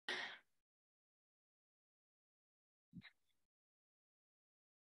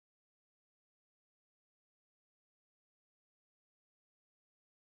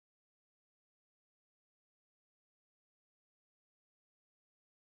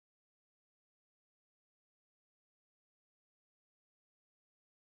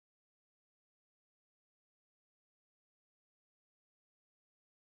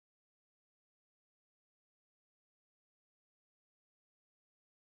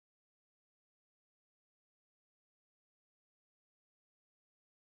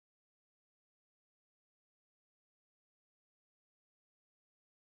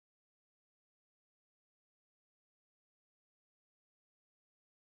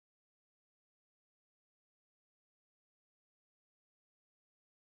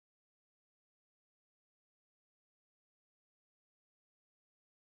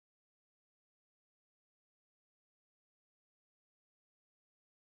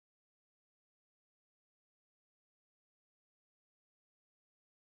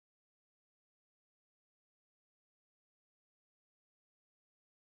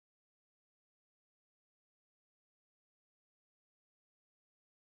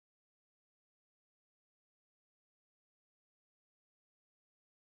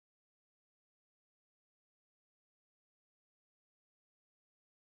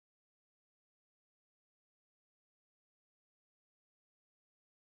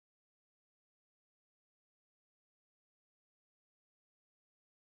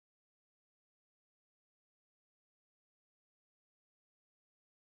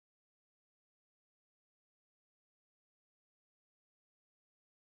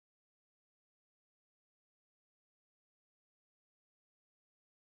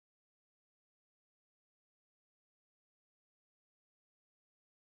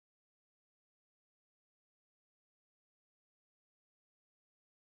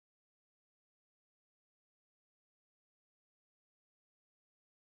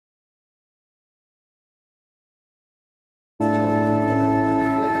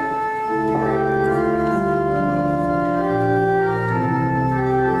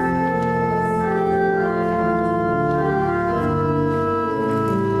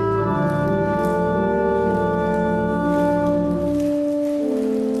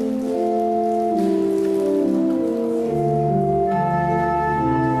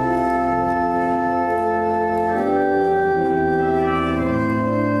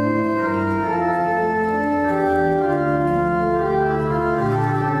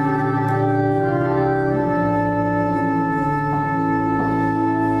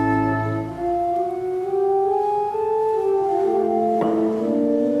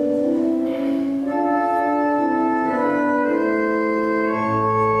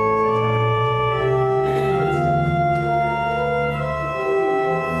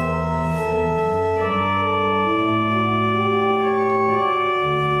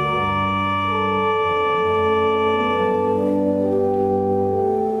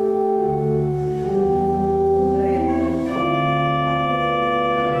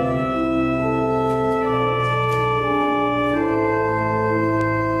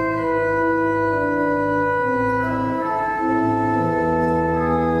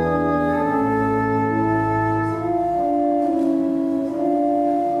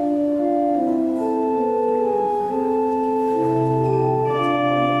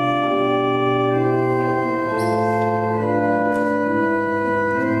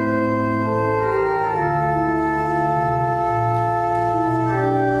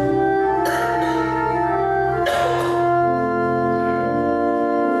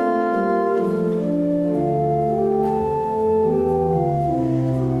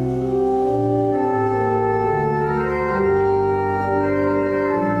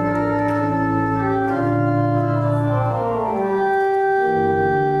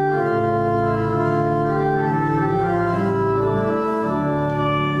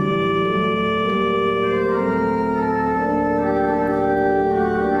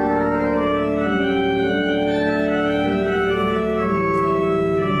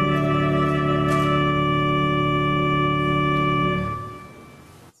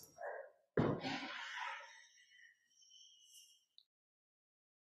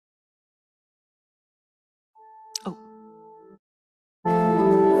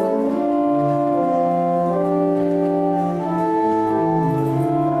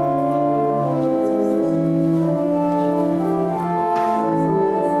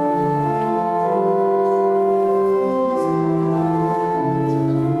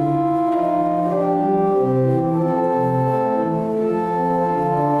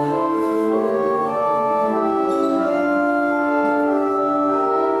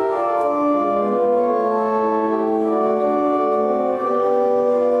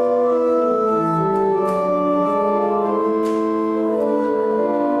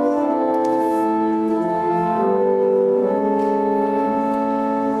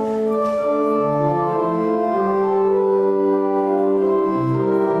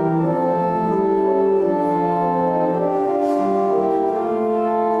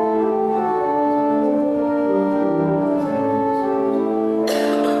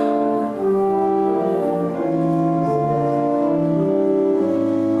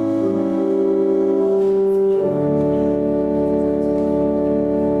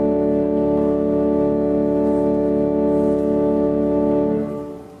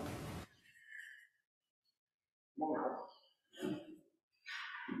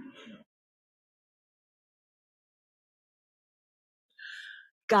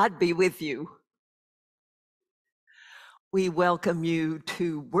God be with you. We welcome you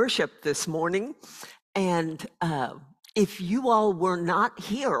to worship this morning. And if you all were not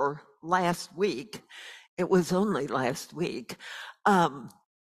here last week, it was only last week,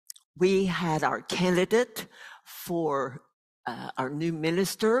 we had our candidate for our new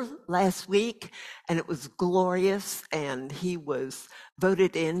minister last week, and it was glorious, and he was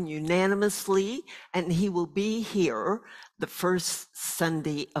voted in unanimously, and he will be here the first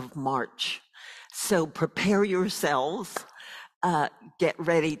Sunday of March. So prepare yourselves, get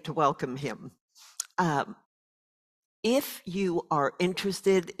ready to welcome him. If you are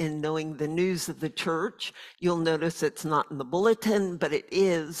interested in knowing the news of the church, you'll notice it's not in the bulletin, but it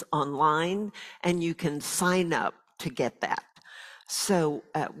is online, and you can sign up to get that. So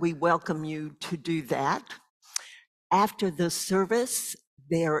we welcome you to do that. After the service,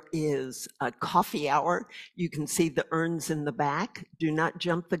 there is a coffee hour. You can see the urns in the back. Do not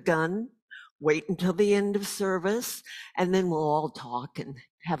jump the gun. Wait until the end of service, and then we'll all talk and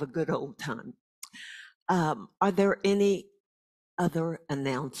have a good old time. Are there any other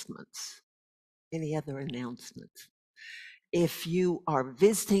announcements? Any other announcements? If you are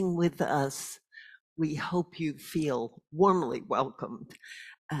visiting with us, we hope you feel warmly welcomed.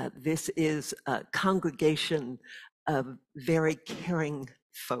 This is a congregation of very caring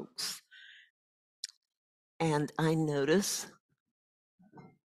folks. And I notice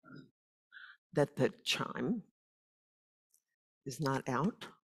that the chime is not out,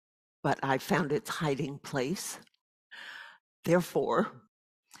 but I found its hiding place. Therefore,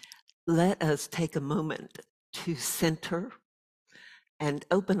 let us take a moment to center and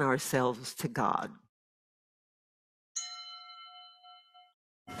open ourselves to God.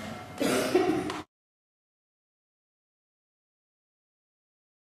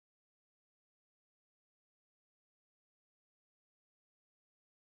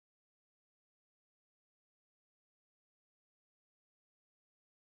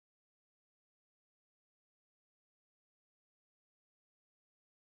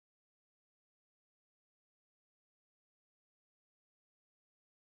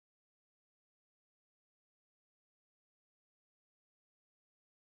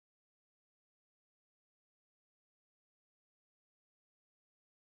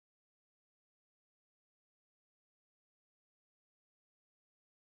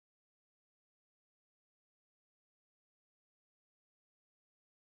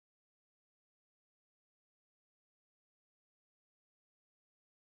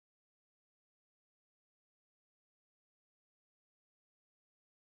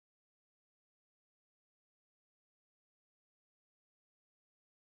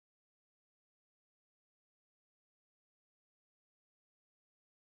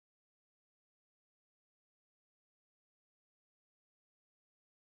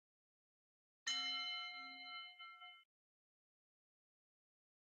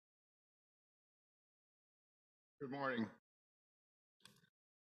 Good morning.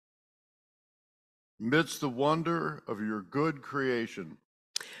 Amidst the wonder of your good creation,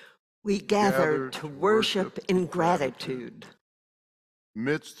 We gather to worship in gratitude.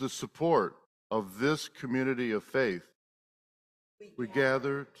 Amidst the support of this community of faith, we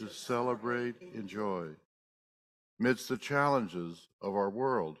gather to celebrate in joy. Amidst the challenges of our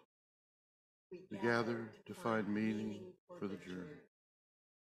world, we gather to find meaning for the journey.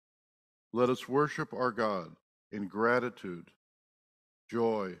 Let us worship our God in gratitude,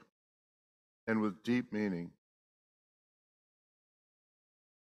 joy, and with deep meaning.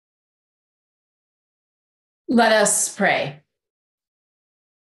 Let us pray.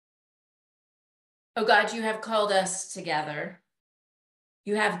 Oh God, you have called us together.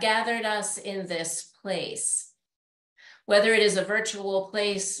 You have gathered us in this place. Whether it is a virtual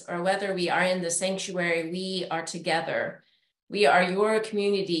place or whether we are in the sanctuary, we are together. We are your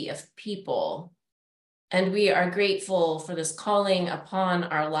community of people, and we are grateful for this calling upon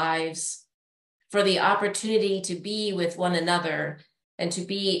our lives, for the opportunity to be with one another and to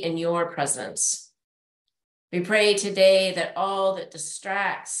be in your presence. We pray today that all that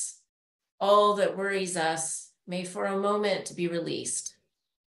distracts, all that worries us may for a moment be released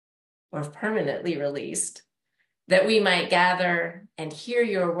or permanently released, that we might gather and hear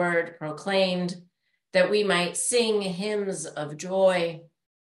your word proclaimed, that we might sing hymns of joy,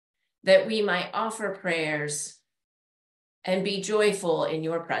 that we might offer prayers and be joyful in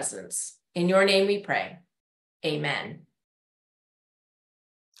your presence. In your name we pray. Amen.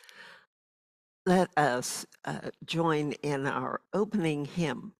 Let us join in our opening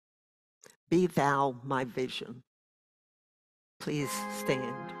hymn, Be Thou My Vision. Please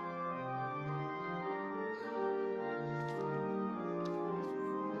stand.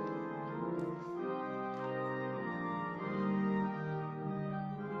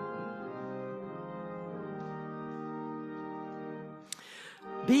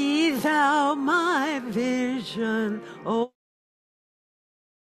 Be thou my vision, oh.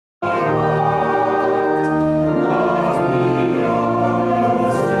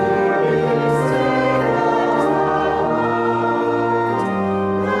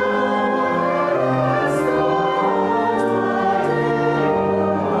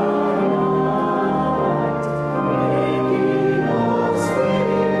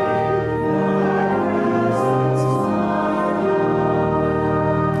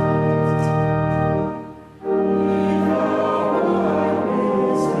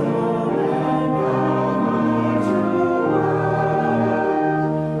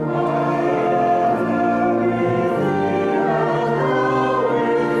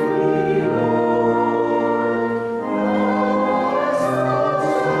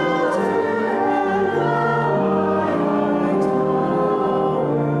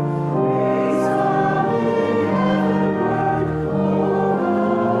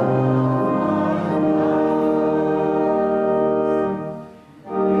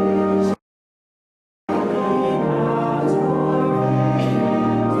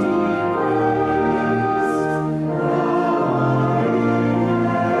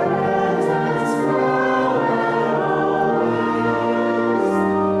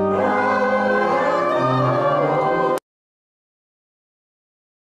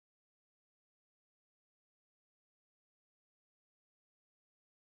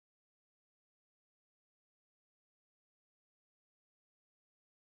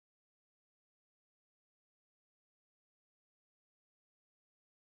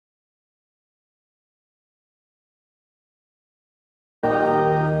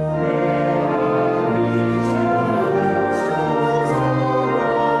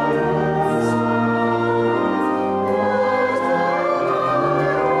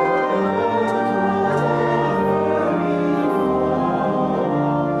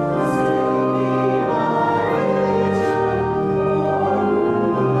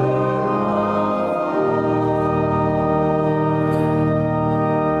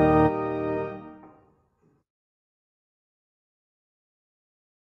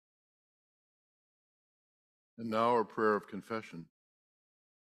 And now our prayer of confession.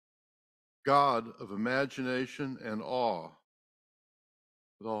 God of imagination and awe,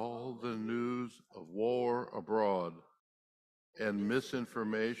 with all the news of war abroad and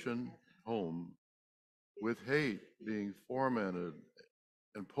misinformation home, with hate being fomented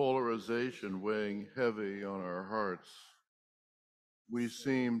and polarization weighing heavy on our hearts, we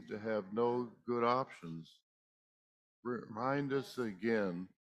seem to have no good options. Remind us again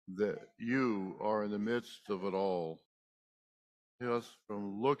that you are in the midst of it all. Keep us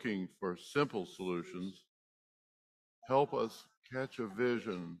from looking for simple solutions. Help us catch a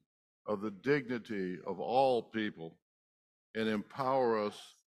vision of the dignity of all people and empower us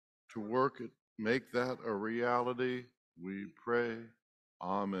to make that a reality. We pray.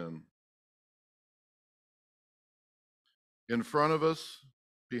 Amen. In front of us,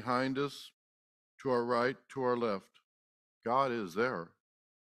 behind us, to our right, to our left, God is there.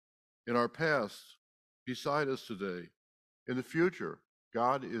 In our past, beside us today, in the future,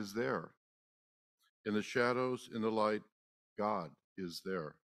 God is there. In the shadows, in the light, God is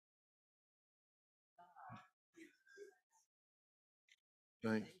there.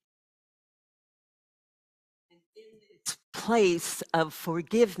 Thanks. Place of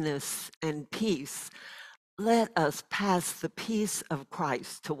forgiveness and peace, let us pass the peace of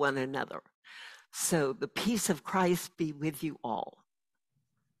Christ to one another. So the peace of Christ be with you all.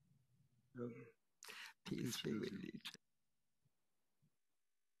 Peace be with you.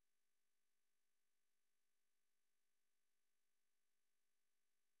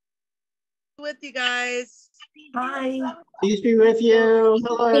 With you guys. Hi. Peace be with you.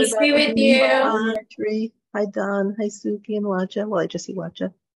 Hello, Peace be with you. Hi, Marjorie. Hi, Don. Hi, Suki and Watcha. Well, I just see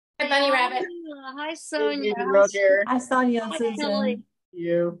Watcha. Hi, Bunny Rabbit. Hi, Sonia. Hey, Roger. Hi, Sonia and Hi, Susan. Kelly.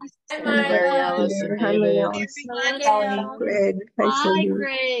 You. Hi, And Martha. Mary Alice and Hi, David. Mary Alice. Hi, Kelly. Gail. Greg. Hi, Hi, Cindy.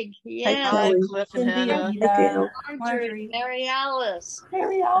 Greg. Hi, Yes. Kelly. Hi, Cliff and Cindy, Hannah. Anita, Hi, Gail. Marjorie. Mary Alice.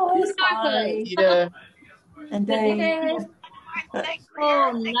 Mary Alice, Martha. hi, Ida. and Hey, Dave. Dave.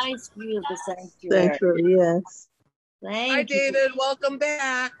 Oh, nice view of the sanctuary. Sanctuary, yes. Thank Hi, you. David. Welcome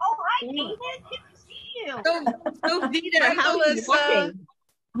back. Oh, hi, David. Good to see you. So Vita, Hi, how are you Melissa. looking?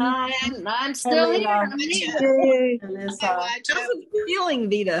 Hi, I'm still here. Lena. I'm here. Yay. Melissa. How's it feeling,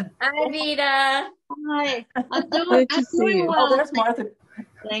 Vita? Hi, Vita. Hi. I'm Good to see doing you. well. Oh, there's Martha.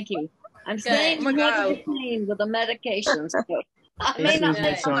 Thank you. I'm Good. staying Oh my ahead of God. the game with the medications. So I Hey, may not Susan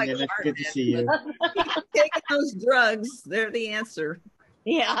and Good. Sonia. That's good to see you. Taking those drugs, they're the answer.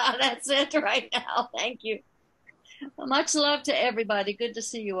 Yeah, that's it right now. Thank you. Much love to everybody. Good to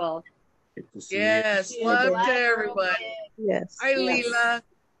see you all. Good to see Yes, you. love Bye, to Bye, everybody. Yes. Hi, Yes. Leela.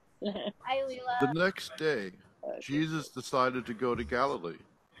 Hi, Leela. The next day, Jesus decided to go to Galilee.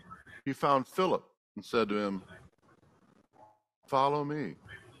 He found Philip and said to him, "Follow me."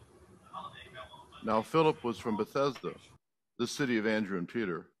 Now Philip was from Bethsaida, the city of Andrew and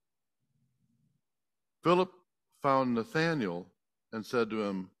Peter. Philip found Nathanael and said to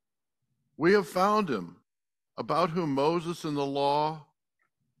him, "We have found him, about whom Moses in the law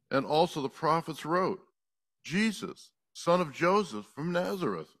and also the prophets wrote, Jesus, son of Joseph from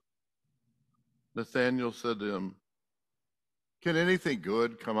Nazareth." Nathanael said to him, "Can anything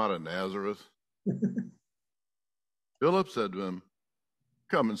good come out of Nazareth?" Philip said to him,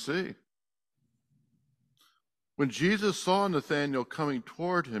 "Come and see." When Jesus saw Nathanael coming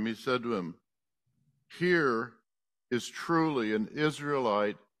toward him, he said to him, "Here is truly an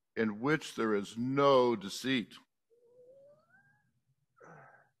Israelite in which there is no deceit."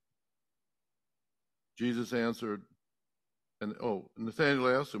 Jesus answered, and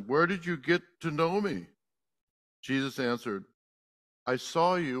Nathanael asked him, "Where did you get to know me?" Jesus answered, "I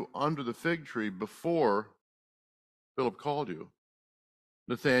saw you under the fig tree before Philip called you."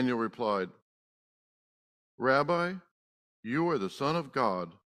 Nathanael replied, "Rabbi, you are the Son of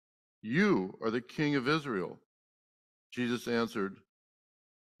God. You are the King of Israel." Jesus answered,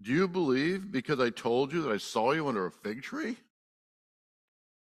 "Do you believe because I told you that I saw you under a fig tree?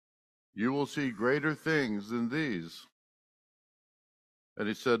 You will see greater things than these." And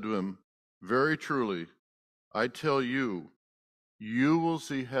he said to him, "Very truly, I tell you, you will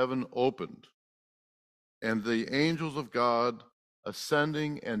see heaven opened, and the angels of God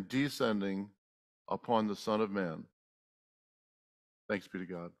ascending and descending upon the Son of Man." Thanks be to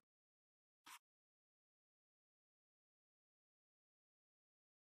God.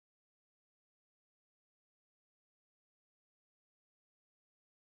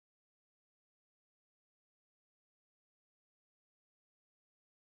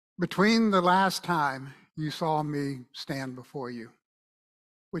 Between the last time you saw me stand before you,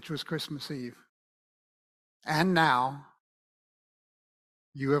 which was Christmas Eve, and now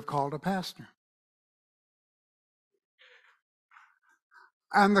you have called a pastor.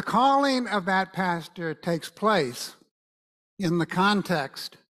 And the calling of that pastor takes place in the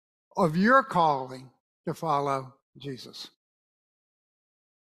context of your calling to follow Jesus.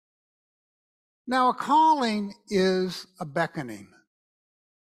 Now, a calling is a beckoning.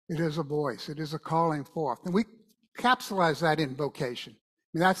 It is a voice. It is a calling forth. And we capsulize that in vocation. I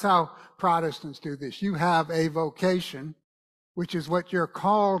mean, that's how Protestants do this. You have a vocation, which is what you're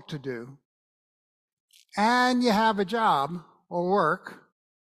called to do, and you have a job or work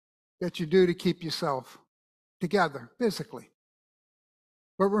that you do to keep yourself together physically.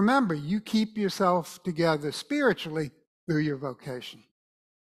 But remember, you keep yourself together spiritually through your vocation.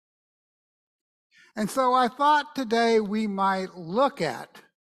 And so I thought today we might look at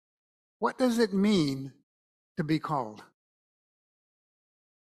what does it mean to be called.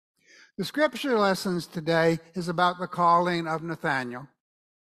 The scripture lessons today is about the calling of Nathanael.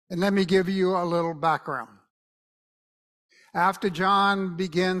 And let me give you a little background. After John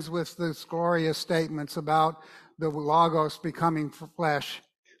begins with these glorious statements about the Logos becoming flesh,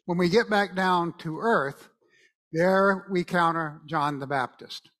 when we get back down to earth, there we counter John the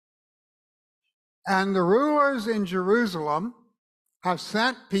Baptist. And the rulers in Jerusalem have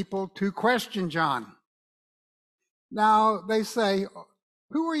sent people to question John. Now they say,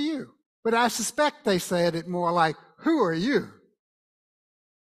 "Who are you?" But I suspect they said it more like, "Who are you?"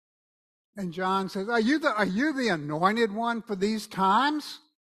 And John says, are you the anointed one for these times?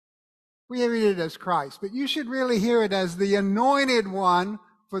 We read it as Christ, but you should really hear it as the anointed one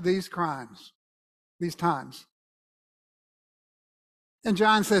for these times. And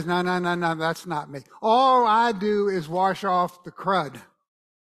John says, no, that's not me. All I do is wash off the crud.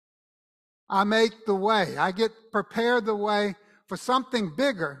 I make the way. I prepare the way for something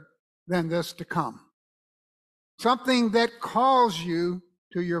bigger than this to come. Something that calls you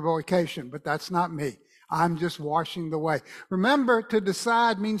to your vocation, but that's not me. I'm just washing the way. Remember, to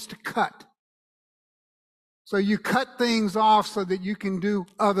decide means to cut. So you cut things off so that you can do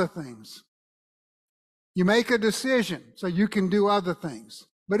other things. You make a decision so you can do other things,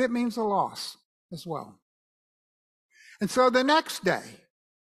 but it means a loss as well. And so the next day,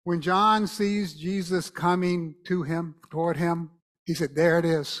 when John sees Jesus coming toward him, he said, there it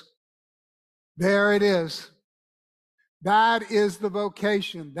is. There it is. That is the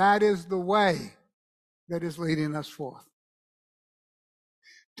vocation. That is the way that is leading us forth.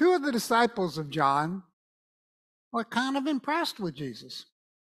 Two of the disciples of John were kind of impressed with Jesus.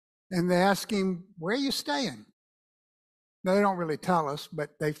 And they asked him, where are you staying? They don't really tell us, but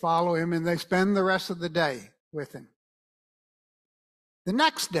they follow him and they spend the rest of the day with him. The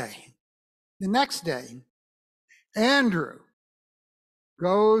next day, Andrew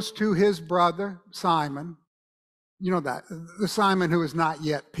goes to his brother Simon, you know that, the Simon who is not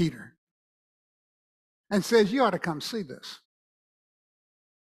yet Peter, and says, you ought to come see this.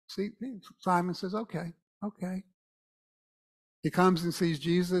 See, Simon says, okay. He comes and sees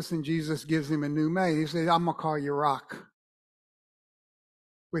Jesus, and Jesus gives him a new name. He says, I'm going to call you Rock,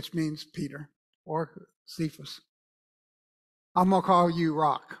 which means Peter or Cephas. I'm going to call you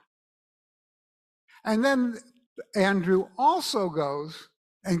Rock. And then Andrew also goes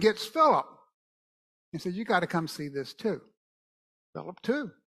and gets Philip. He says, you got to come see this too. Philip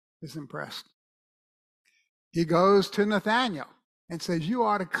too is impressed. He goes to Nathanael and says, you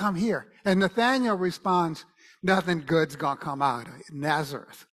ought to come here. And Nathanael responds, nothing good's going to come out of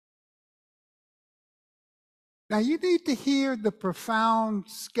Nazareth. Now you need to hear the profound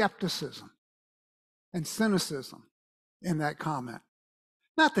skepticism and cynicism in that comment.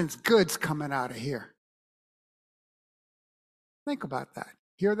 Nothing's good's coming out of here. Think about that.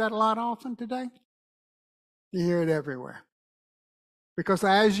 Hear that a lot often today? You hear it everywhere. Because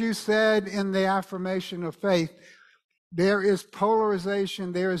as you said in the affirmation of faith, there is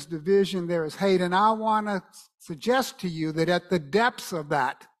polarization, there is division, there is hate. And I want to suggest to you that at the depths of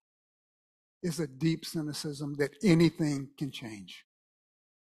that is a deep cynicism that anything can change.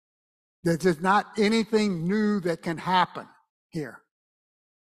 There's not anything new that can happen here.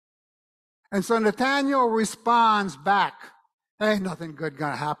 And so Nathanael responds back, ain't nothing good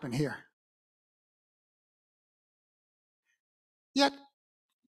going to happen here. Yet,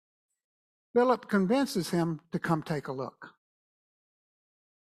 Philip convinces him to come take a look.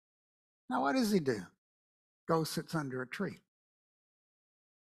 Now, what does he do? Goes, sits under a tree.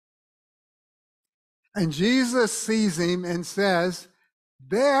 And Jesus sees him and says,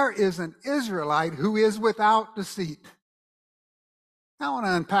 there is an Israelite who is without deceit. I want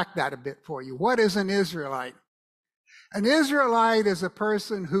to unpack that a bit for you. What is an Israelite? An Israelite is a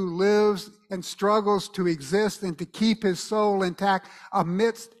person who lives and struggles to exist and to keep his soul intact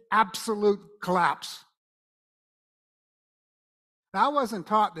amidst absolute collapse. Now, I wasn't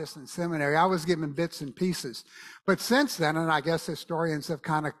taught this in seminary. I was given bits and pieces. But since then, and I guess historians have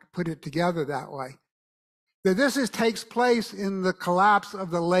kind of put it together that way, that this takes place in the collapse of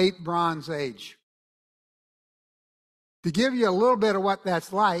the late Bronze Age. To give you a little bit of what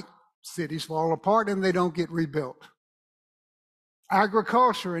that's like, cities fall apart and they don't get rebuilt.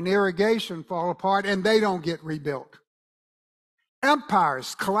 Agriculture and irrigation fall apart and they don't get rebuilt.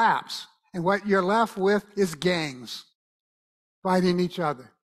 Empires collapse, and what you're left with is gangs fighting each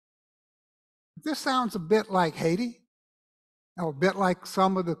other. This sounds a bit like Haiti, or a bit like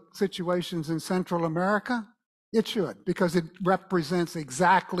some of the situations in Central America. It should, because it represents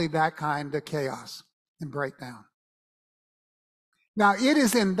exactly that kind of chaos and breakdown. Now, it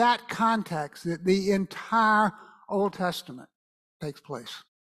is in that context that the entire Old Testament takes place.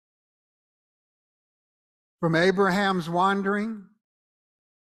 From Abraham's wandering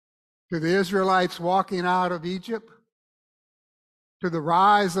to the Israelites walking out of Egypt, to the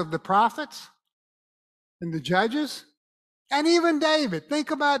rise of the prophets and the judges, and even David.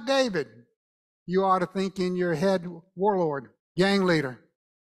 Think about David. You ought to think in your head, warlord, gang leader,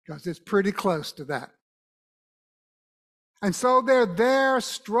 because it's pretty close to that. And so they're there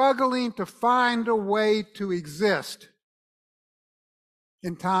struggling to find a way to exist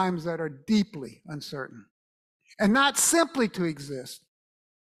in times that are deeply uncertain. And not simply to exist,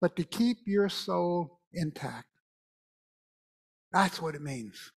 but to keep your soul intact. That's what it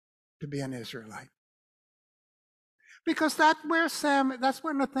means to be an Israelite. Because that's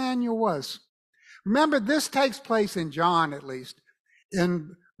where Nathanael was. Remember, this takes place in John, at least,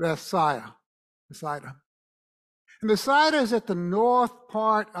 in Bethsaida. And Bethsaida is at the north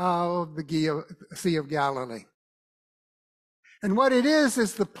part of the Sea of Galilee. And what it is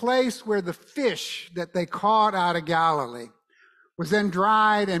the place where the fish that they caught out of Galilee was then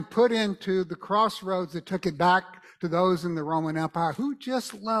dried and put into the crossroads that took it back to those in the Roman Empire who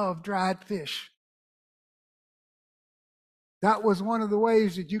just loved dried fish. That was one of the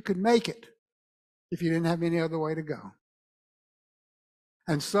ways that you could make it if you didn't have any other way to go.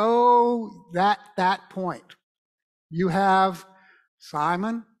 And so that point, you have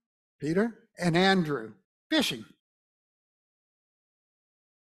Simon, Peter, and Andrew fishing.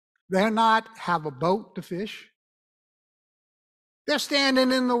 They're not have a boat to fish. They're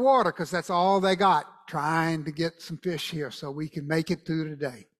standing in the water because that's all they got, trying to get some fish here so we can make it through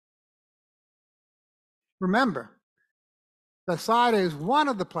today. Remember, Bethsaida is one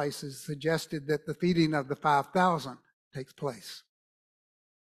of the places suggested that the feeding of the 5,000 takes place.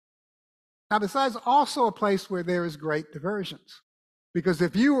 Now, besides, also a place where there is great diversions. Because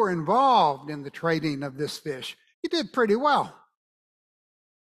if you were involved in the trading of this fish, you did pretty well.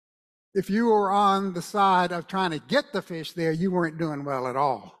 If you were on the side of trying to get the fish there, you weren't doing well at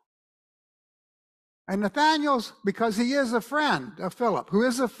all. And Nathanael's, because he is a friend of Philip, who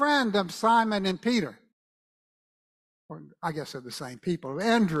is a friend of Simon and Peter, or I guess they're the same people,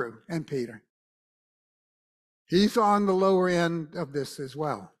 Andrew and Peter. He's on the lower end of this as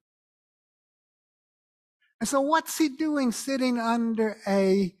well. And so what's he doing sitting under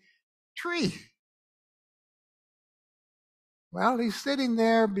a tree? Well, he's sitting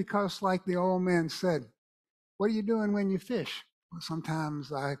there because, like the old man said, what are you doing when you fish? Well,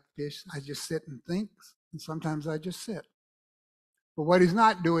 sometimes I fish, I just sit and think, and sometimes I just sit. But what he's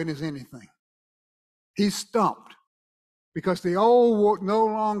not doing is anything. He's stumped because the old no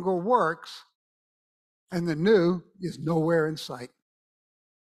longer works and the new is nowhere in sight.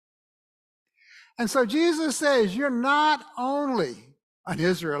 And so Jesus says, you're not only an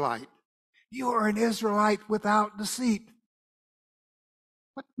Israelite, you are an Israelite without deceit.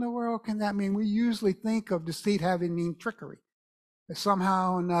 What in the world can that mean? We usually think of deceit having mean trickery,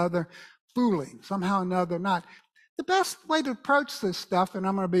 somehow or another fooling, somehow or another not. The best way to approach this stuff, and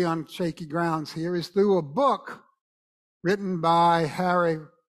I'm going to be on shaky grounds here, is through a book written by Harry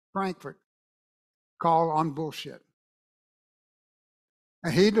Frankfurt called On Bullshit.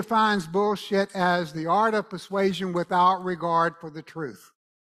 And he defines bullshit as the art of persuasion without regard for the truth.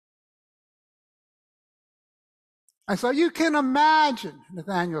 And so you can imagine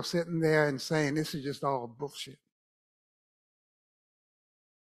Nathanael sitting there and saying, this is just all bullshit.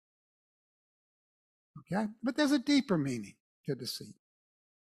 Okay? But there's a deeper meaning to deceit.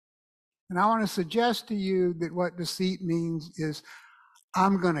 And I want to suggest to you that what deceit means is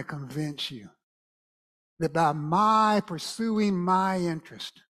I'm going to convince you that by my pursuing my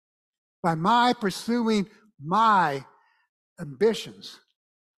interest, by my pursuing my ambitions,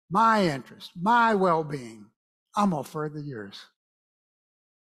 my interest, my well-being, I'm going to further yours.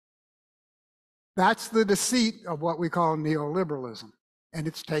 That's the deceit of what we call neoliberalism, and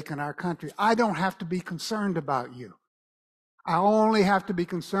it's taken our country. I don't have to be concerned about you. I only have to be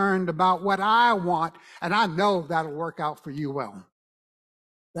concerned about what I want, and I know that'll work out for you well.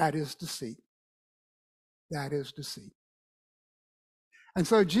 That is deceit. That is deceit. And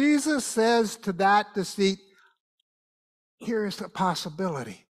so Jesus says to that deceit, here is a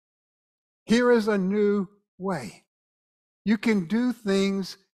possibility. Here is a new way. You can do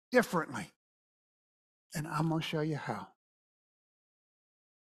things differently. And I'm going to show you how.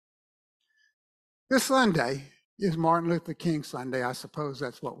 This Sunday is Martin Luther King Sunday. I suppose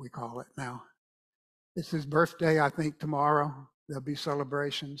that's what we call it now. It's his birthday, I think, tomorrow. There'll be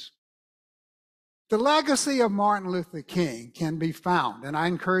celebrations. The legacy of Martin Luther King can be found, and I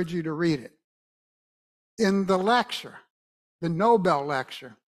encourage you to read it, in the lecture, the Nobel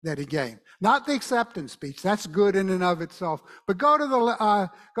lecture that he gave. Not the acceptance speech. That's good in and of itself. But go to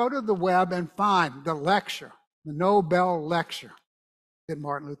the web and find the lecture, the Nobel lecture that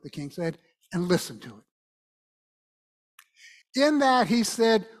Martin Luther King said, and listen to it. In that, he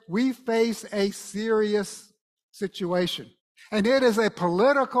said, we face a serious situation, and it is a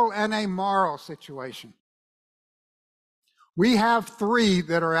political and a moral situation. We have three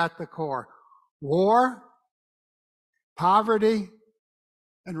that are at the core: war, poverty,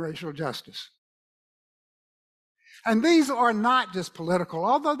 and racial justice. And these are not just political,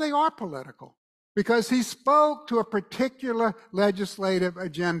 although they are political, because he spoke to a particular legislative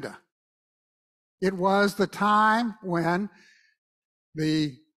agenda. It was the time when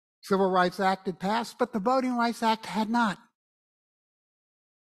the Civil Rights Act had passed, but the Voting Rights Act had not.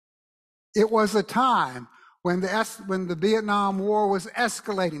 It was a time when the Vietnam War was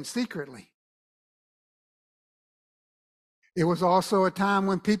escalating secretly. It was also a time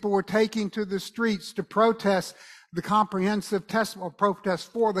when people were taking to the streets to protest the comprehensive test, or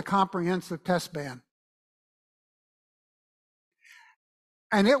protest for the comprehensive test ban.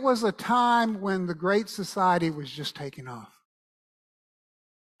 And it was a time when the Great Society was just taking off.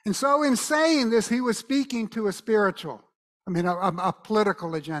 And so in saying this, he was speaking to a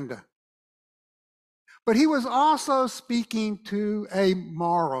political agenda. But he was also speaking to a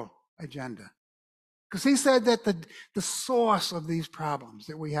moral agenda. Because he said that the source of these problems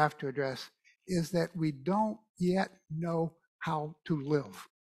that we have to address is that we don't yet know how to live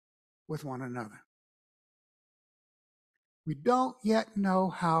with one another. We don't yet know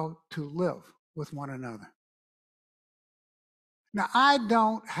how to live with one another. Now, I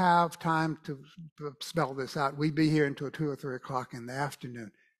don't have time to spell this out. We'd be here until 2 or 3 o'clock in the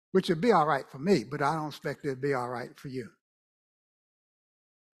afternoon. which would be all right for me, but I don't expect it to be all right for you.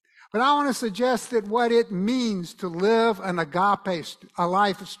 But I want to suggest that what it means to live an agape, a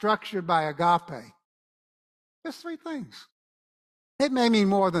life structured by agape, there's three things. It may mean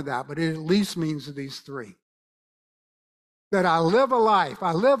more than that, but it at least means these three. That I live a life,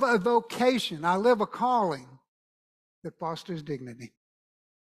 I live a vocation, I live a calling that fosters dignity.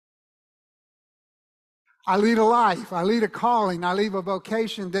 I lead a life, I lead a calling, I lead a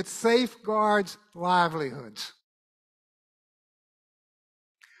vocation that safeguards livelihoods.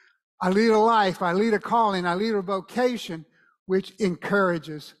 I lead a life, I lead a calling, I lead a vocation which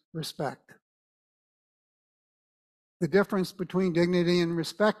encourages respect. The difference between dignity and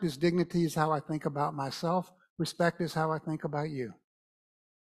respect is dignity is how I think about myself. Respect is how I think about you.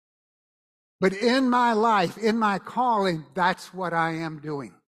 But in my life, in my calling, that's what I am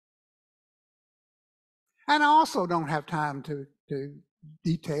doing. And I also don't have time to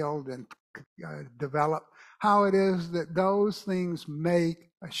detail and develop how it is that those things make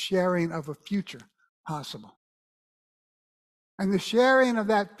a sharing of a future possible. And the sharing of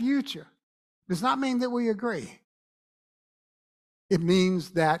that future does not mean that we agree. It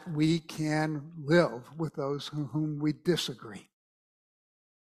means that we can live with those whom we disagree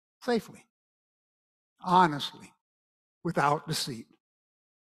safely, honestly, without deceit.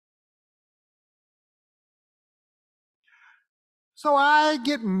 So I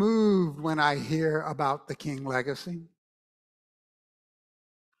get moved when I hear about the King legacy.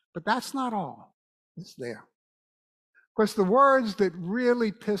 But that's not all. It's there. Of course, the words that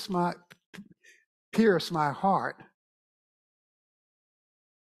really pierce my heart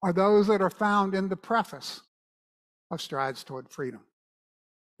are those that are found in the preface of Strides Toward Freedom.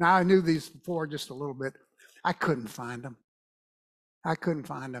 Now, I knew these before just a little bit. I couldn't find them. I couldn't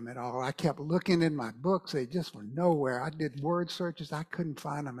find them at all. I kept looking in my books. They just were nowhere. I did word searches. I couldn't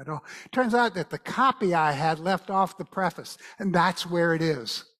find them at all. Turns out that the copy I had left off the preface, and that's where it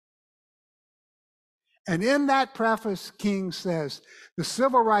is. And in that preface, King says, the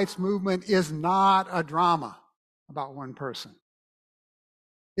civil rights movement is not a drama about one person.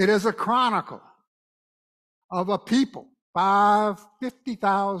 It is a chronicle of a people,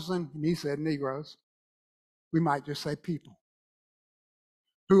 50,000, and he said Negroes. We might just say people,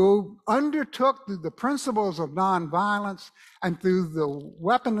 who undertook through the principles of nonviolence and through the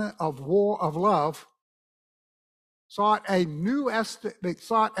weapon of war of love, sought a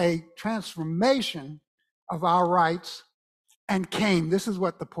transformation of our rights and came, this is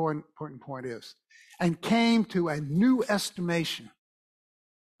what the important point is, and came to a new estimation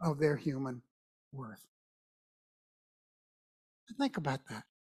of their human worth. Think about that.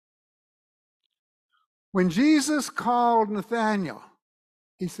 When Jesus called Nathanael,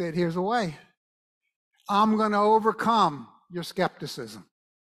 he said, here's a way. I'm going to overcome your skepticism.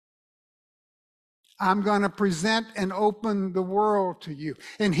 I'm going to present and open the world to you.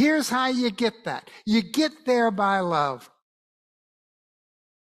 And here's how you get that. You get there by love.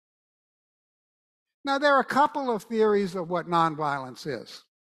 Now, there are a couple of theories of what nonviolence is,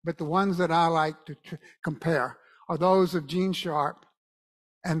 but the ones that I like to compare are those of Gene Sharp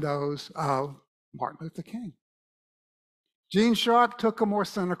and those of Martin Luther King. Gene Sharp took a more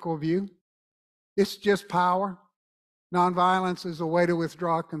cynical view. It's just power. Nonviolence is a way to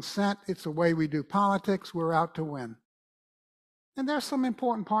withdraw consent. It's a way we do politics. We're out to win. And there's some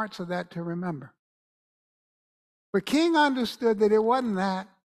important parts of that to remember. But King understood that it wasn't that.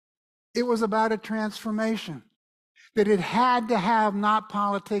 It was about a transformation. That it had to have not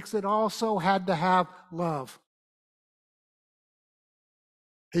politics, it also had to have love.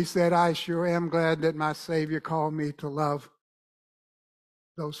 He said, I sure am glad that my Savior called me to love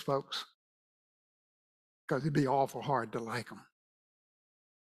those folks, because it'd be awful hard to like them.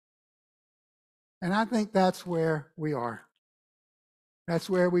 And I think that's where we are. That's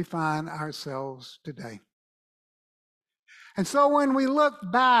where we find ourselves today. And so when we look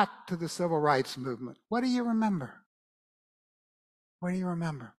back to the civil rights movement, what do you remember? What do you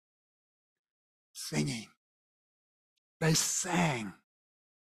remember? Singing. They sang.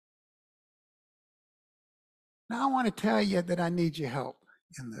 Now I want to tell you that I need your help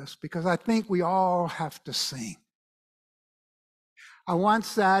in this, because I think we all have to sing. I once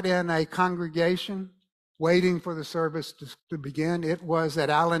sat in a congregation waiting for the service to begin. It was at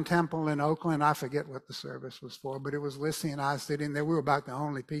Allen Temple in Oakland. I forget what the service was for, but it was Lissy and I sitting there. We were about the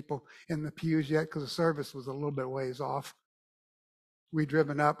only people in the pews yet, because the service was a little bit ways off. We'd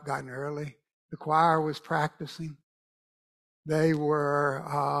driven up, gotten early. The choir was practicing. They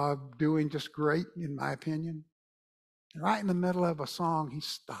were doing just great, in my opinion. And right in the middle of a song, he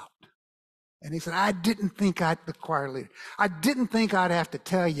stopped. And he said, I didn't think the choir leader, I didn't think I'd have to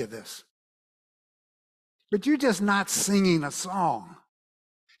tell you this. But you're just not singing a song.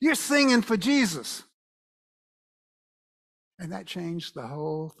 You're singing for Jesus. And that changed the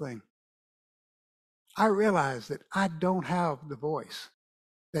whole thing. I realized that I don't have the voice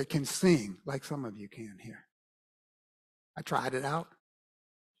that can sing like some of you can here. I tried it out.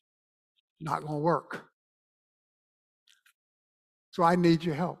 Not going to work. So I need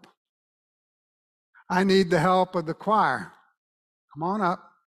your help. I need the help of the choir. Come on up.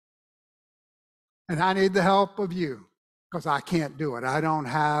 And I need the help of you because I can't do it. I don't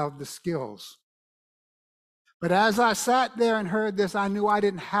have the skills. But as I sat there and heard this, I knew I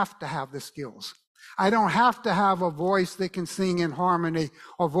didn't have to have the skills. I don't have to have a voice that can sing in harmony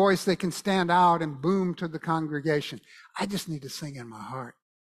or a voice that can stand out and boom to the congregation. I just need to sing in my heart.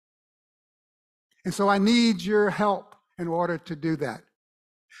 And so I need your help in order to do that.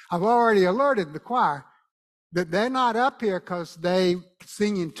 I've already alerted the choir that they're not up here because they're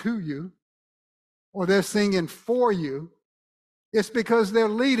singing to you or they're singing for you. It's because they're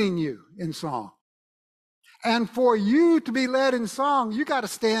leading you in song. And for you to be led in song, you got to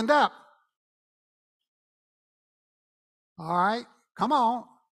stand up. All right, come on.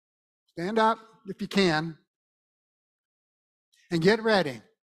 Stand up if you can. And get ready.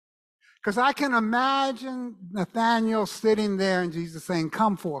 Because I can imagine Nathaniel sitting there and Jesus saying,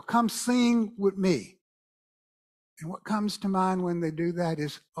 come sing with me. And what comes to mind when they do that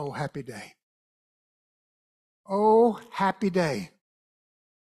is, oh, happy day. Oh, happy day.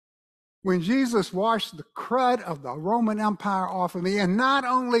 When Jesus washed the crud of the Roman Empire off of me, and not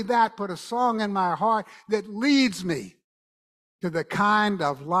only that, put a song in my heart that leads me to the kind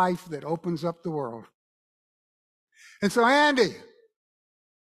of life that opens up the world. And so, Andy,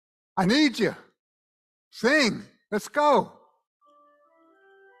 I need you. Sing. Let's go.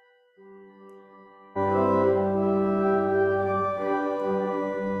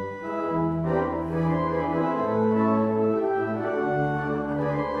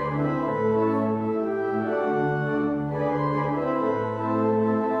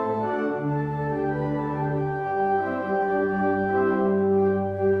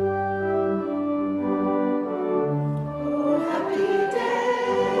 Oh, happy day.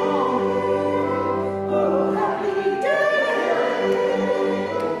 Oh, happy day.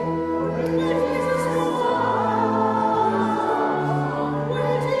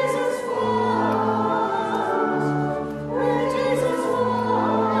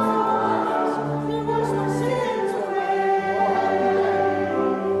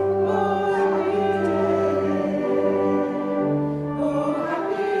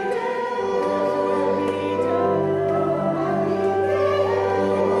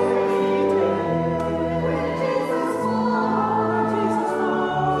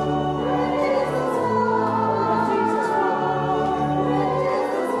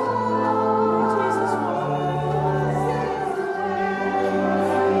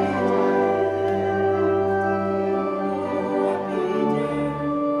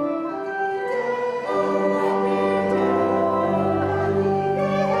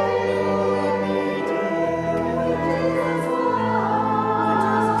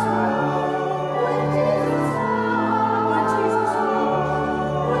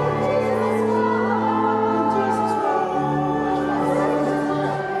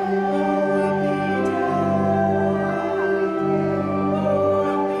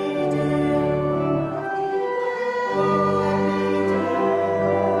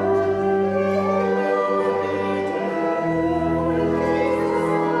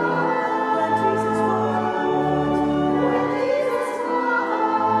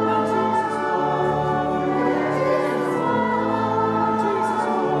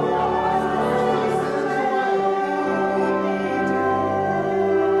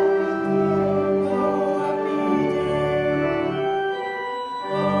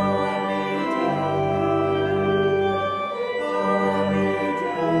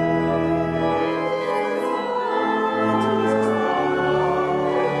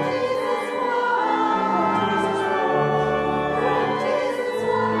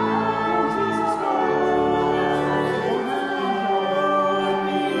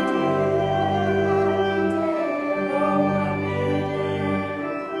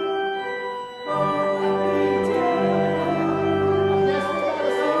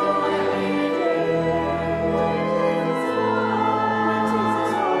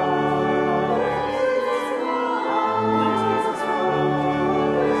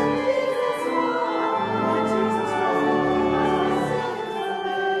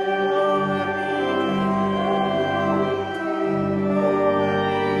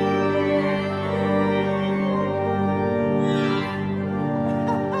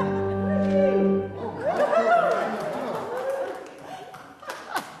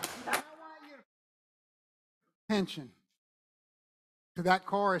 attention to that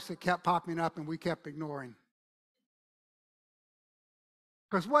chorus that kept popping up and we kept ignoring.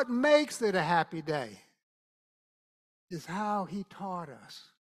 Because what makes it a happy day is how he taught us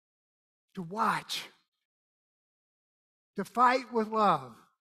to watch, to fight with love,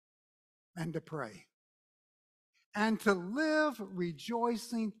 and to pray, and to live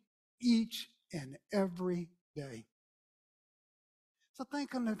rejoicing each and every day. So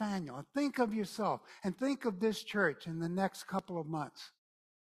think of Nathaniel, think of yourself, and think of this church in the next couple of months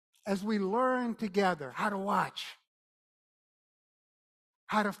as we learn together how to watch,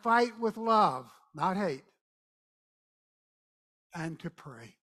 how to fight with love, not hate, and to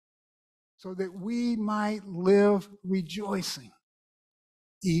pray, so that we might live rejoicing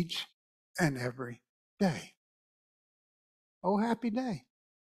each and every day. Oh, happy day.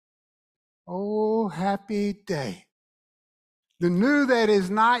 Oh, happy day. The new that is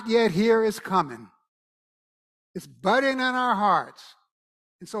not yet here is coming. It's budding in our hearts.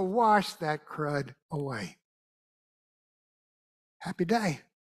 And so wash that crud away. Happy day.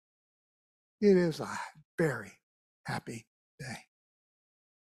 It is a very happy day.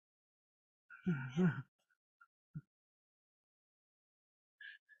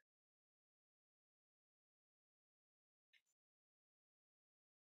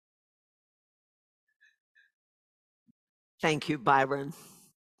 Thank you, Byron.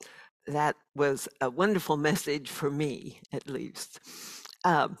 That was a wonderful message for me, at least.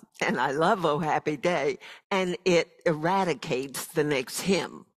 And I love Oh Happy Day, and it eradicates the next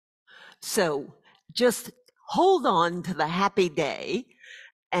hymn. So just hold on to the happy day,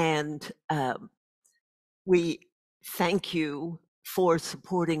 and we thank you for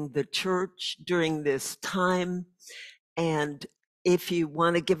supporting the church during this time. And if you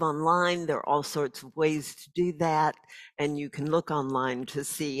want to give online, there are all sorts of ways to do that. And you can look online to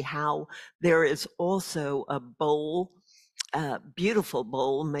see how there is also a bowl, beautiful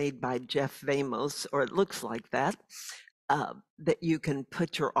bowl made by Jeff Vamos, or it looks like that, that you can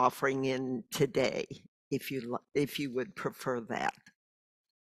put your offering in today if you would prefer that.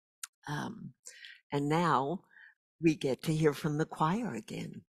 And now we get to hear from the choir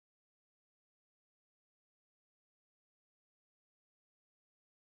again.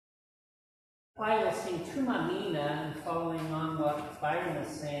 I will sing Tumamina, and following on what Byron was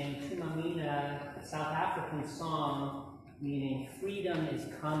saying, Tumamina, a South African song meaning freedom is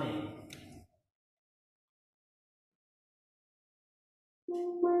coming.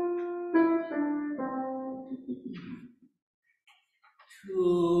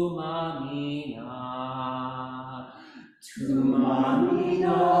 Tumamina,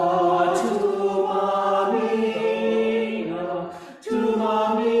 Tumamina, Tumamina,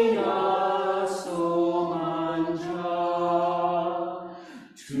 Tumamina, Somanja,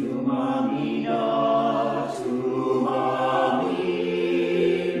 Tumamina,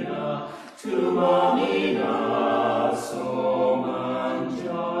 Tumamina, Tumamina,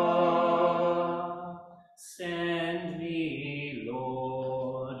 Somanja. Send me,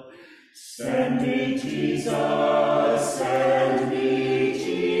 Lord, send me, Jesus, send me,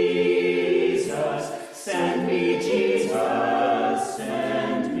 Jesus, send me, Jesus,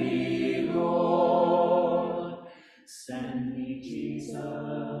 send me, Lord, send me,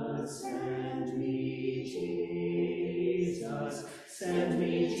 Jesus, send me, Jesus, send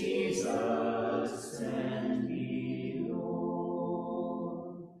me, Jesus, send me,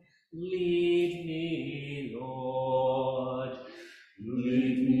 Lord. Lead me, Lord.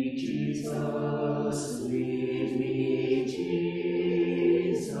 Lead me, Jesus. Lead me,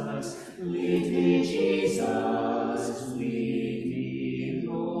 Jesus. Lead me, Jesus. Lead me,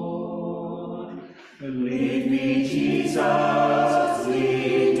 Lord. Lead me, Jesus.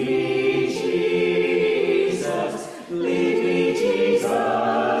 Lead me, Jesus. Lead me,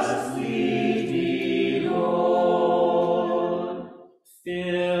 Jesus. Lead me, Lord.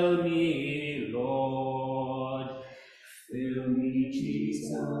 Fill me, Lord. Fill me,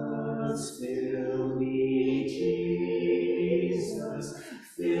 Jesus. Fill me, Jesus.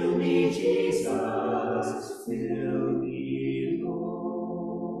 Fill me, Jesus. Fill me,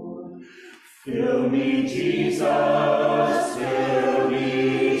 Lord. Fill me, Jesus. Fill me,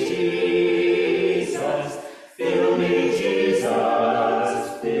 Jesus. Fill me, Jesus.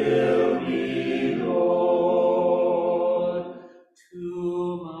 Fill me, Lord.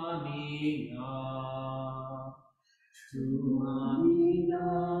 Tumamina, Tumamina,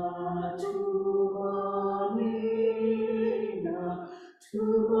 Tumamina,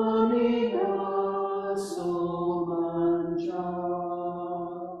 Tumamina, Somanja,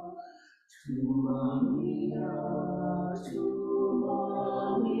 Tumamina,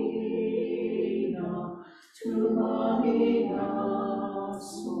 Tumamina, Tumamina,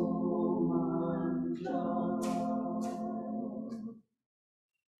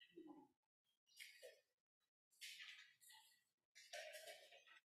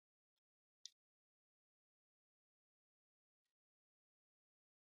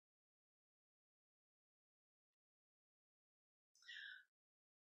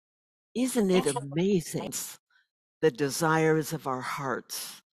 Isn't it amazing the desires of our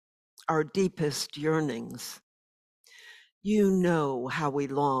hearts, our deepest yearnings? You know how we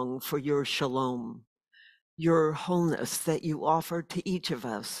long for your shalom, your wholeness that you offer to each of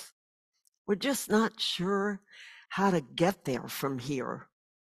us. We're just not sure how to get there from here.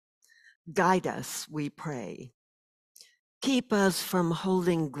 Guide us, we pray. Keep us from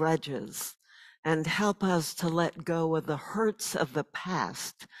holding grudges and help us to let go of the hurts of the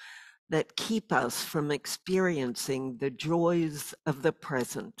past that keep us from experiencing the joys of the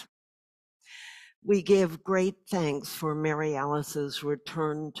present. We give great thanks for Mary Alice's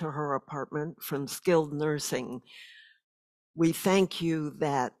return to her apartment from skilled nursing. We thank you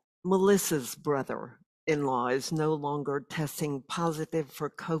that Melissa's brother-in-law is no longer testing positive for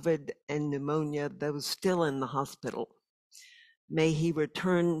COVID and pneumonia, though still in the hospital. May he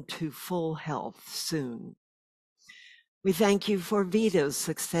return to full health soon. We thank you for Vita's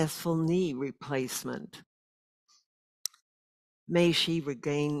successful knee replacement. May she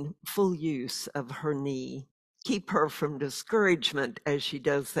regain full use of her knee. Keep her from discouragement as she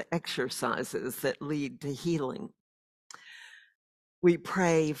does the exercises that lead to healing. We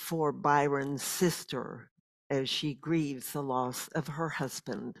pray for Byron's sister as she grieves the loss of her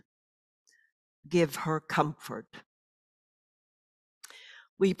husband. Give her comfort.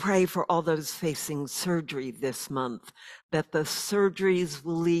 We pray for all those facing surgery this month, that the surgeries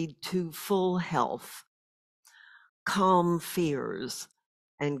will lead to full health, calm fears,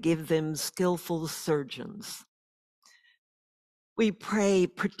 and give them skillful surgeons. We pray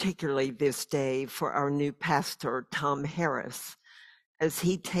particularly this day for our new pastor, Tom Harris, as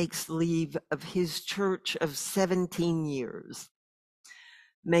he takes leave of his church of 17 years.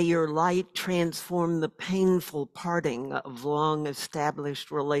 May your light transform the painful parting of long-established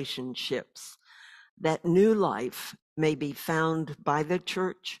relationships, that new life may be found by the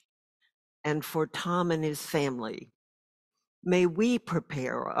church and for Tom and his family. May we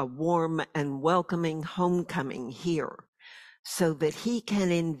prepare a warm and welcoming homecoming here so that he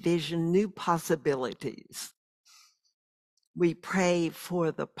can envision new possibilities. We pray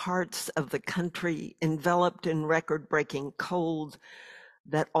for the parts of the country enveloped in record-breaking cold,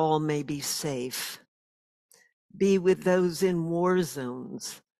 that all may be safe. Be with those in war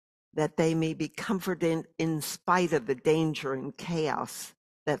zones, that they may be comforted in spite of the danger and chaos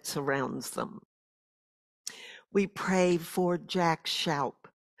that surrounds them. We pray for Jack Schaup,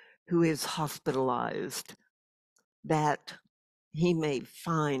 who is hospitalized, that he may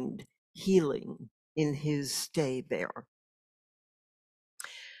find healing in his stay there.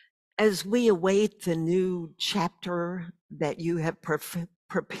 As we await the new chapter that you have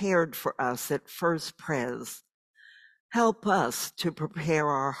prepared for us at First Pres, help us to prepare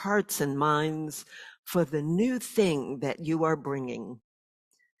our hearts and minds for the new thing that you are bringing.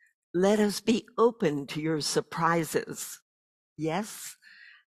 Let us be open to your surprises, yes,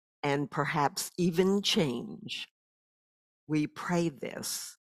 and perhaps even change. We pray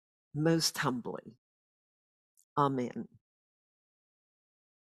this most humbly. Amen.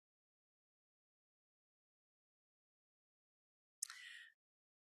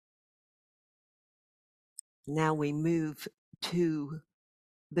 Now we move to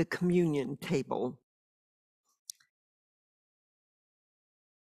the communion table.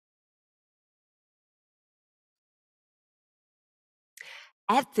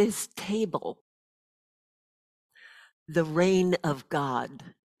 At this table, the reign of God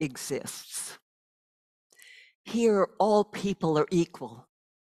exists. Here, all people are equal.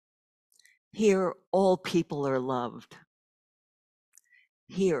 Here, all people are loved.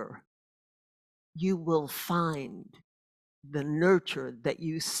 Here, you will find the nurture that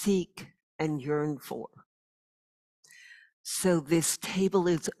you seek and yearn for. So this table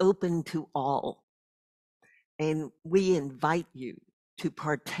is open to all, and we invite you to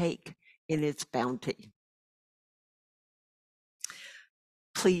partake in its bounty.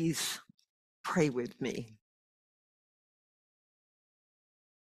 Please pray with me.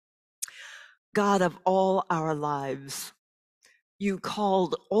 God of all our lives, you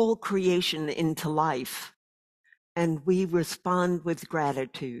called all creation into life, and we respond with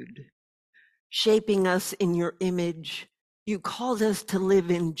gratitude. Shaping us in your image, you called us to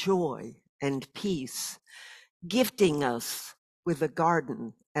live in joy and peace, gifting us with a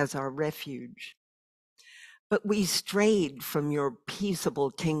garden as our refuge. But we strayed from your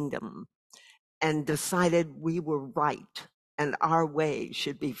peaceable kingdom and decided we were right and our way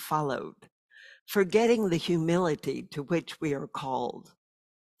should be followed, forgetting the humility to which we are called,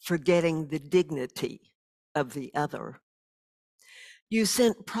 forgetting the dignity of the other. You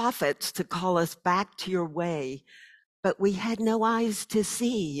sent prophets to call us back to your way, but we had no eyes to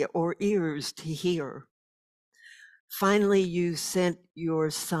see or ears to hear. Finally, you sent your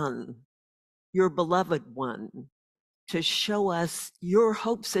Son, your beloved one, to show us your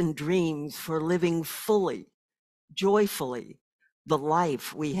hopes and dreams for living fully, joyfully, the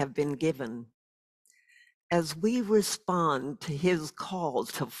life we have been given. As we respond to his call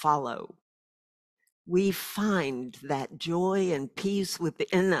to follow, we find that joy and peace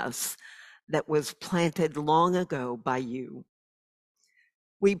within us that was planted long ago by you.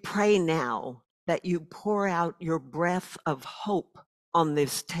 We pray now that you pour out your breath of hope on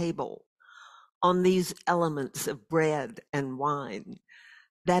this table, on these elements of bread and wine,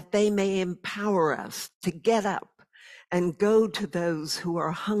 that they may empower us to get up and go to those who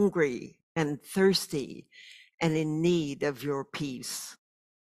are hungry and thirsty and in need of your peace.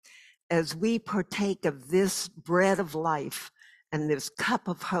 As we partake of this bread of life and this cup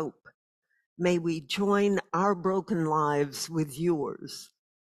of hope, may we join our broken lives with yours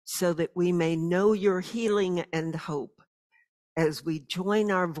so that we may know your healing and hope as we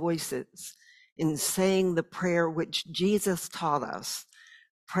join our voices in saying the prayer which Jesus taught us,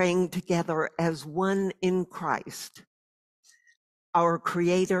 praying together as one in Christ. Our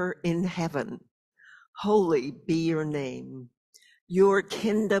Creator in heaven, holy be your name. Your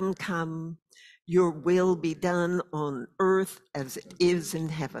kingdom come, your will be done on earth as it is in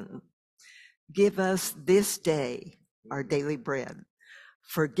heaven. Give us this day our daily bread.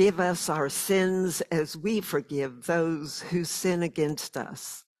 Forgive us our sins as we forgive those who sin against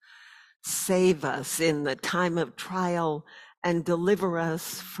us. Save us in the time of trial and deliver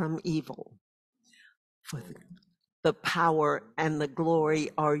us from evil. For the power and the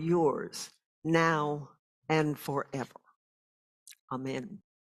glory are yours now and forever. Amen.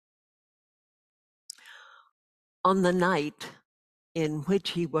 On the night in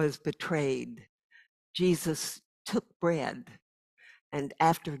which he was betrayed, Jesus took bread, and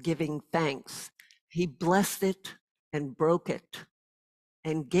after giving thanks, he blessed it and broke it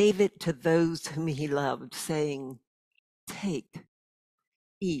and gave it to those whom he loved, saying, "Take,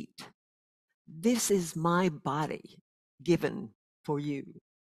 eat. This is my body given for you."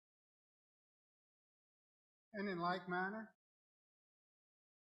 And in like manner,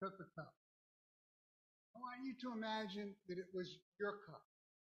 took the cup. I want you to imagine that it was your cup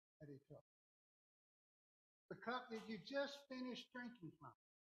that he took. The cup that you just finished drinking from.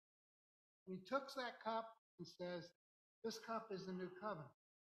 And he took that cup and says, "This cup is the new covenant,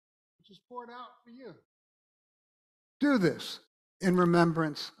 which is poured out for you. Do this in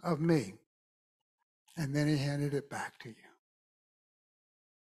remembrance of me." And then he handed it back to you.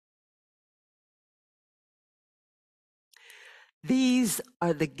 These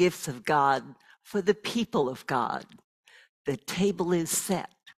are the gifts of God for the people of God. The table is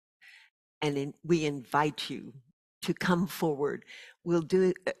set, and we invite you to come forward. We'll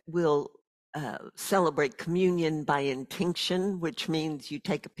celebrate communion by intinction, which means you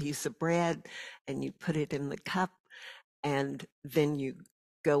take a piece of bread and you put it in the cup, and then you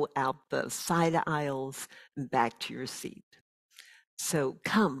go out the side aisles and back to your seat. So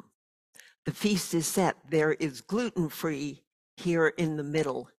come, the feast is set. There is gluten-free here in the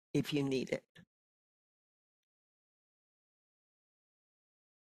middle if you need it.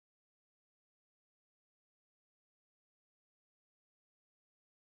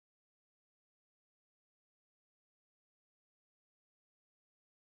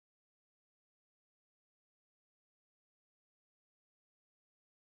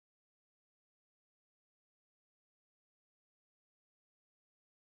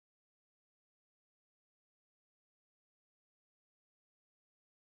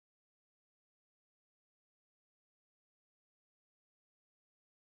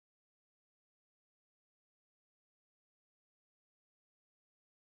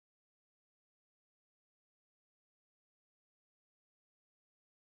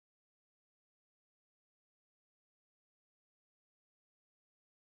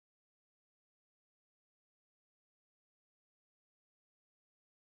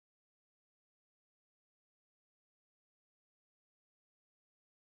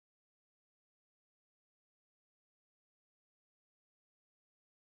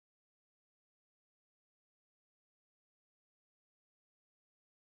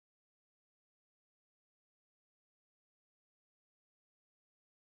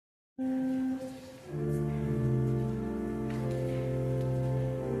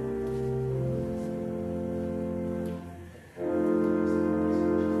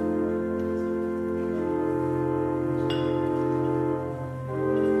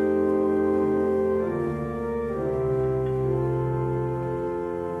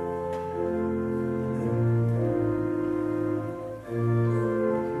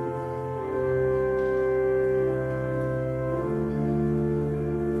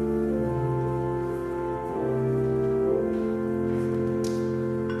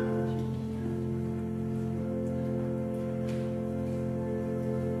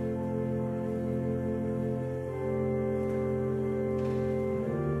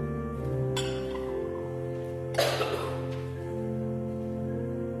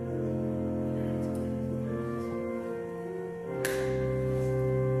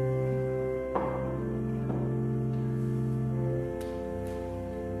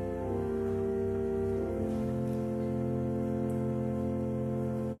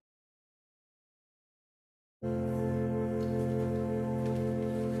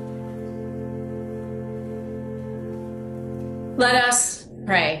 Let us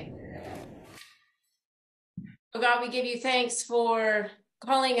pray. Oh God, we give you thanks for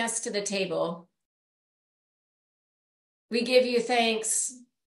calling us to the table. We give you thanks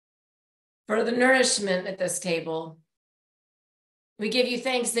for the nourishment at this table. We give you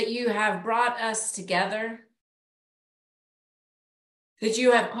thanks that you have brought us together, that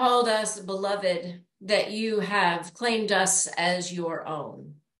you have called us beloved, that you have claimed us as your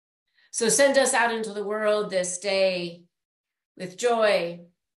own. So send us out into the world this day with joy,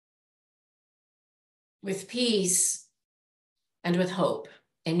 with peace, and with hope.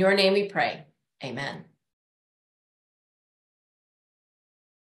 In your name we pray. Amen.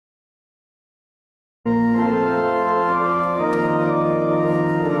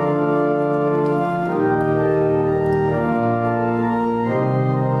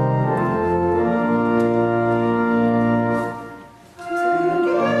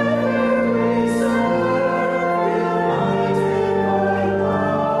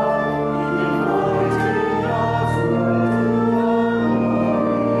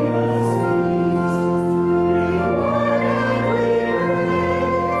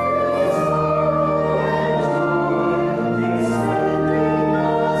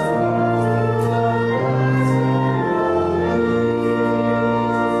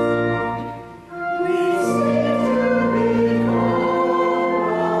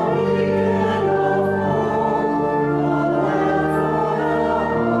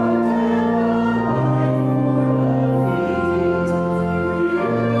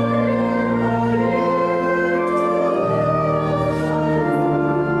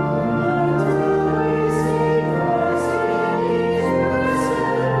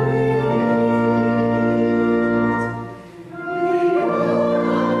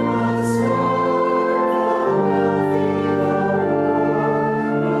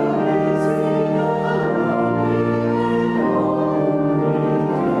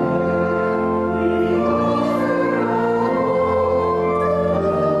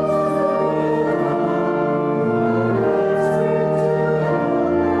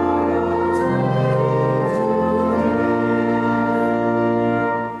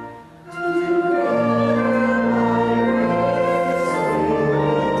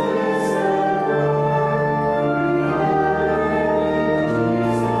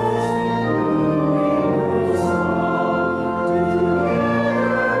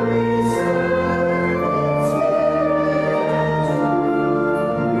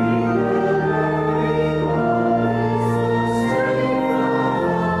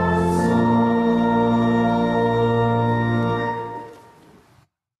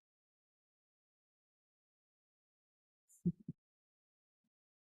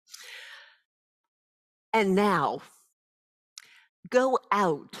 And now, go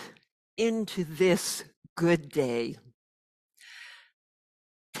out into this good day,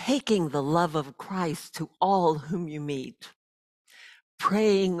 taking the love of Christ to all whom you meet,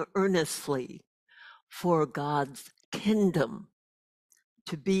 praying earnestly for God's kingdom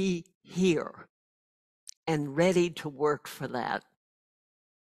to be here and ready to work for that.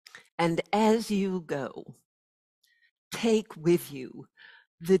 And as you go, take with you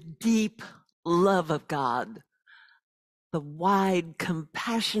the deep love of God, the wide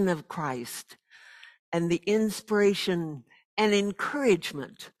compassion of Christ, and the inspiration and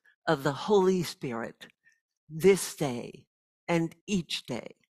encouragement of the Holy Spirit this day and each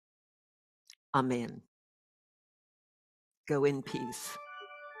day. Amen. Go in peace.